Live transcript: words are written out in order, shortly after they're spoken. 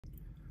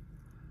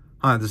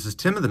Hi, this is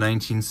Tim of the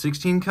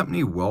 1916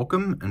 Company.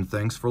 Welcome and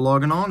thanks for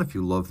logging on. If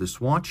you love this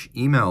watch,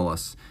 email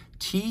us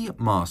Team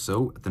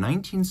Mosso at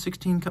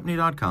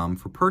the1916company.com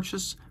for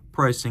purchase,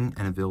 pricing,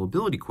 and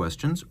availability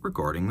questions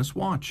regarding this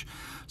watch.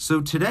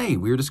 So today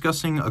we are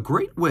discussing a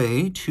great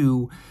way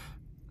to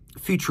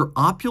feature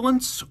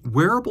opulence,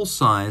 wearable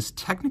size,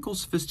 technical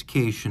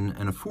sophistication,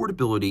 and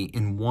affordability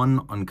in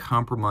one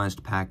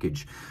uncompromised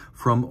package.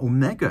 From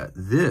Omega,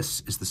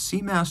 this is the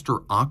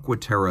Seamaster Aqua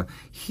Terra.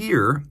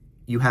 Here,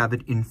 you have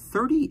it in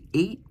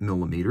 38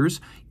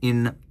 millimeters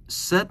in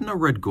Sedna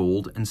red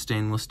gold and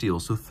stainless steel.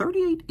 So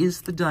 38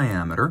 is the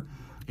diameter.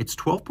 It's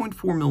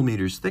 12.4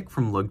 millimeters thick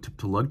from lug tip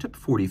to lug tip,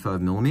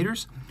 45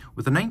 millimeters,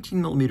 with a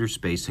 19 millimeter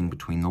spacing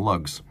between the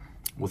lugs.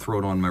 We'll throw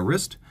it on my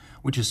wrist,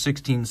 which is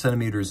 16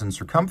 centimeters in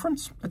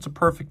circumference. It's a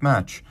perfect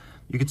match.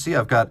 You can see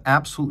I've got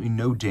absolutely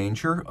no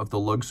danger of the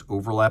lugs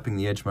overlapping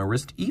the edge of my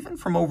wrist, even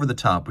from over the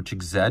top, which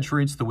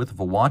exaggerates the width of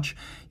a watch.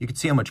 You can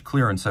see how much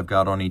clearance I've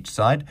got on each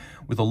side.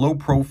 With a low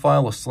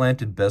profile, a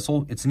slanted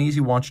bezel, it's an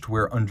easy watch to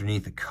wear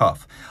underneath a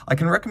cuff. I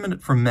can recommend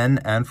it for men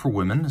and for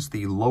women, as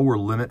the lower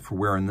limit for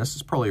wearing this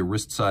is probably a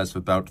wrist size of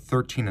about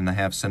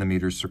 13.5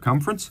 centimeters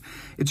circumference.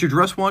 It's your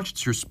dress watch,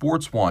 it's your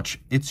sports watch,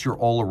 it's your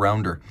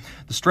all-arounder.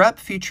 The strap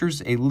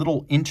features a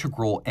little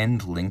integral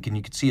end link, and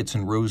you can see it's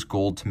in rose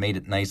gold to mate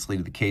it nicely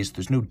to the case.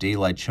 There's no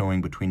daylight showing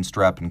between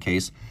strap and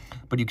case,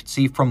 but you can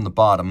see from the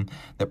bottom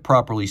that,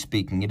 properly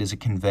speaking, it is a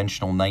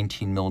conventional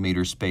 19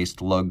 millimeter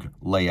spaced lug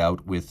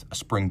layout with a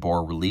spring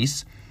bar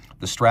release.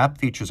 The strap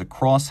features a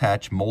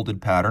crosshatch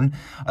molded pattern,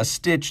 a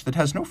stitch that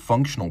has no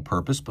functional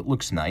purpose but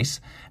looks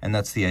nice, and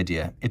that's the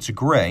idea. It's a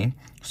gray,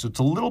 so it's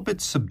a little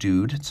bit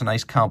subdued. It's a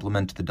nice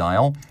complement to the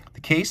dial.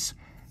 The case,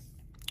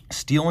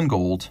 steel and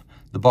gold.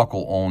 The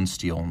buckle all in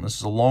steel. And this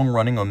is a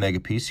long-running Omega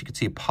piece. You can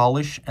see a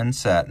polish and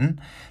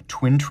satin,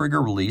 twin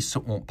trigger release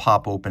so it won't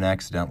pop open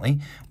accidentally.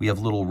 We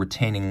have little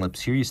retaining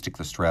lips here. You stick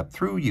the strap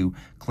through, you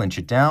clinch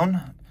it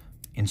down,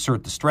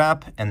 insert the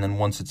strap, and then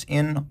once it's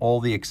in,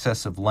 all the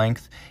excessive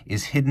length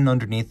is hidden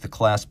underneath the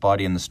clasp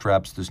body and the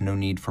straps. There's no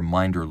need for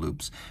minder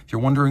loops. If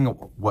you're wondering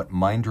what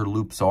minder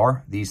loops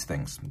are, these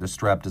things. The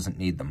strap doesn't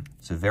need them.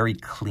 It's a very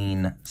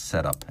clean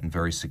setup and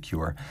very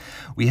secure.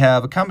 We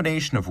have a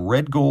combination of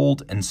red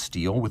gold and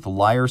steel with a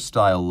lyre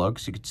style lug.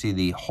 So you can see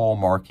the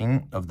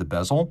hallmarking of the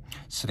bezel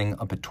sitting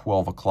up at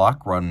 12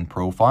 o'clock right in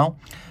profile.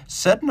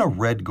 Sedna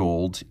red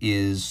gold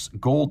is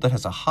gold that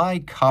has a high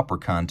copper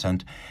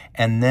content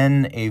and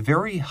then a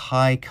very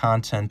high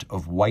content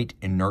of white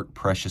inert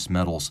precious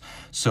metals.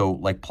 So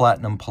like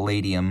platinum,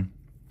 palladium,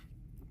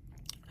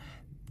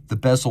 the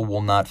bezel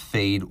will not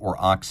fade or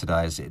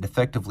oxidize. It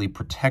effectively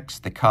protects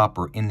the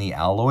copper in the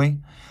alloy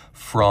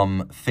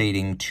from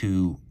fading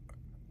to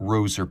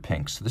rose or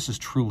pink. So this is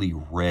truly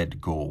red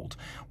gold.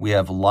 We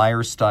have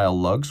lyre style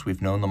lugs.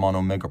 We've known them on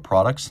Omega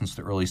products since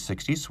the early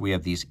 60s. So we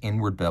have these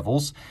inward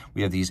bevels,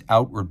 we have these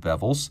outward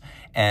bevels,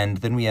 and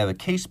then we have a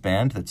case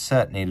band that's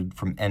satinated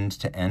from end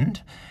to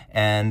end,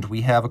 and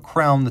we have a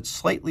crown that's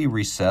slightly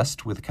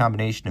recessed with a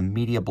combination of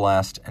media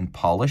blast and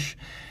polish.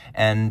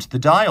 And the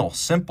dial,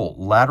 simple,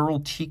 lateral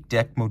teak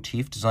deck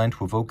motif designed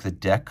to evoke the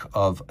deck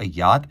of a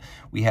yacht.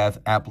 We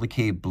have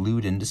applique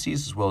blued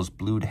indices as well as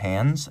blued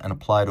hands and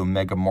applied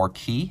Omega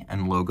marquee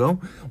and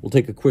logo. We'll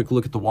take a quick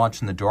look at the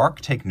watch in the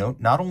dark. Take note,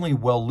 not only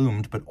well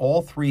loomed, but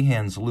all three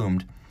hands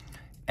loomed.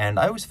 And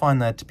I always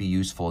find that to be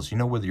useful, as you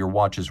know whether your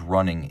watch is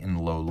running in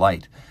low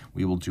light.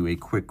 We will do a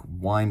quick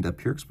wind up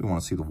here because we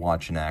want to see the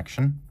watch in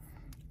action.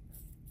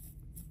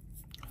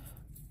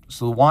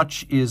 So the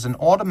watch is an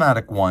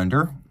automatic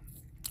winder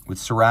with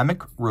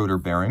ceramic rotor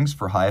bearings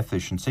for high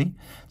efficiency.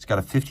 It's got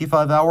a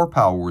 55-hour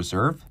power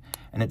reserve,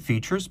 and it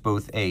features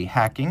both a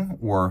hacking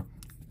or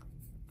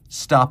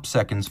stop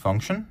seconds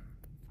function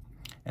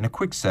and a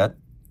quick set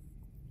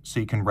so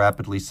you can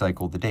rapidly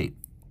cycle the date.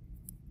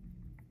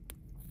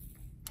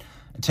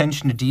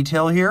 Attention to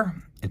detail here,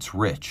 it's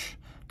rich.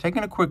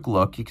 Taking a quick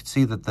look, you can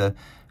see that the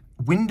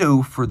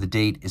window for the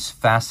date is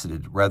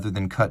faceted rather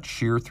than cut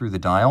sheer through the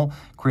dial,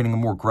 creating a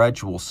more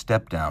gradual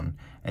step down.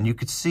 And you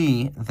could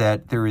see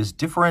that there is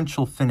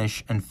differential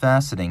finish and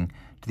faceting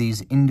to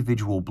these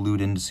individual blued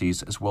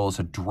indices, as well as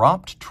a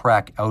dropped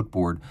track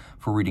outboard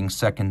for reading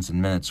seconds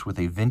and minutes with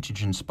a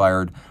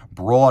vintage-inspired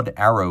broad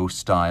arrow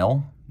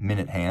style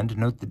minute hand.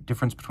 Note the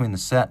difference between the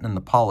satin and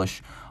the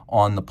polish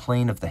on the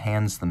plane of the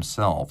hands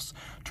themselves.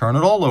 Turn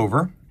it all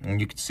over, and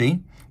you can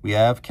see we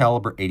have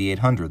caliber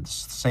 8800. This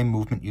is the same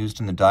movement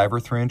used in the diver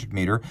 300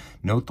 meter.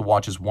 Note the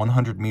watch is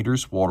 100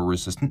 meters, water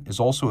resistant,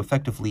 is also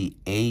effectively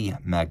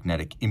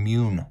amagnetic,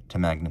 immune to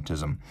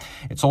magnetism.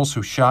 It's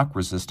also shock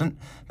resistant,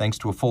 thanks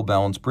to a full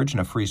balance bridge and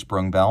a free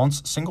sprung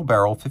balance. Single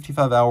barrel,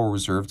 55-hour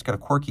reserve. It's got a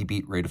quirky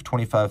beat rate of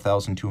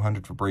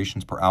 25,200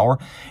 vibrations per hour.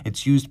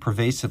 It's used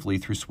pervasively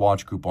through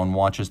Swatch Group on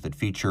watches that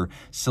feature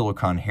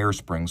silicone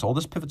hairsprings. All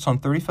this pivots on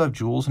 35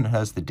 joules, and it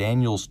has the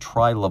Daniels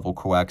tri-level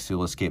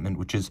coaxial escapement,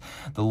 which is is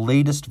the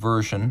latest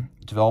version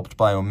developed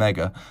by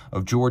Omega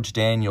of George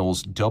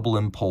Daniels' double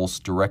impulse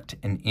direct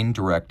and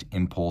indirect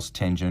impulse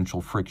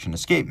tangential friction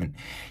escapement.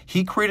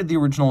 He created the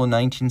original in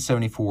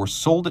 1974,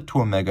 sold it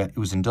to Omega. It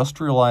was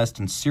industrialized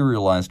and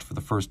serialized for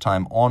the first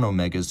time on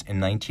Omegas in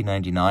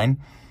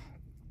 1999.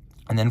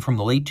 And then from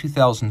the late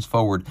 2000s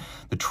forward,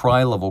 the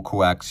tri-level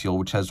coaxial,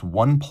 which has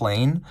one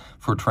plane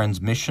for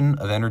transmission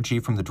of energy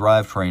from the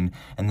drivetrain,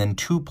 and then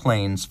two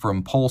planes for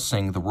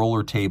impulsing the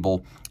roller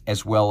table,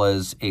 as well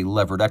as a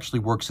lever. It actually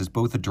works as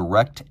both a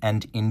direct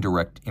and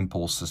indirect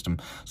impulse system.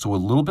 So a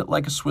little bit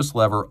like a Swiss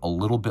lever, a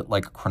little bit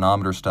like a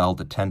chronometer-style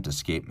detent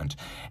escapement.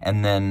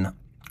 And then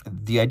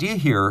the idea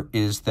here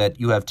is that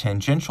you have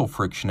tangential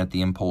friction at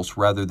the impulse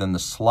rather than the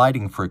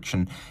sliding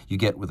friction you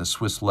get with a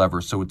Swiss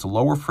lever. So it's a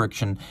lower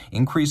friction,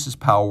 increases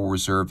power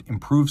reserve,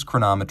 improves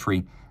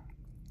chronometry,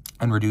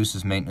 and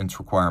reduces maintenance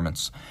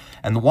requirements.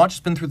 And the watch has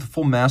been through the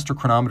full master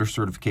chronometer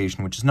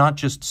certification, which is not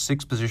just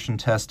 6-position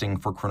testing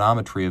for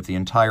chronometry of the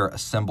entire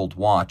assembled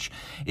watch.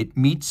 It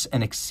meets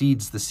and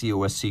exceeds the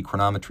COSC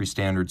chronometry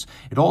standards.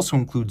 It also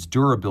includes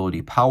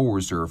durability, power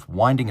reserve,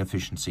 winding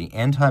efficiency,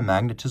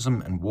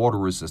 anti-magnetism, and water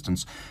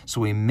resistance.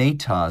 So a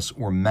METAS,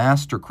 or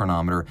master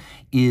chronometer,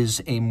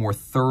 is a more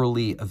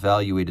thoroughly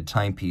evaluated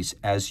timepiece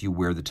as you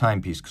wear the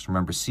timepiece. Because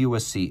remember,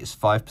 COSC is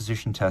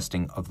 5-position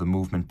testing of the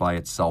movement by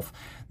itself.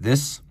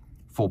 This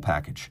full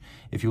package.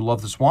 If you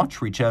love this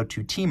watch, reach out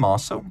to Team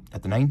Mosso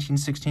at the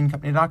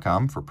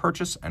 1916company.com for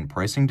purchase and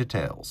pricing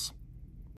details.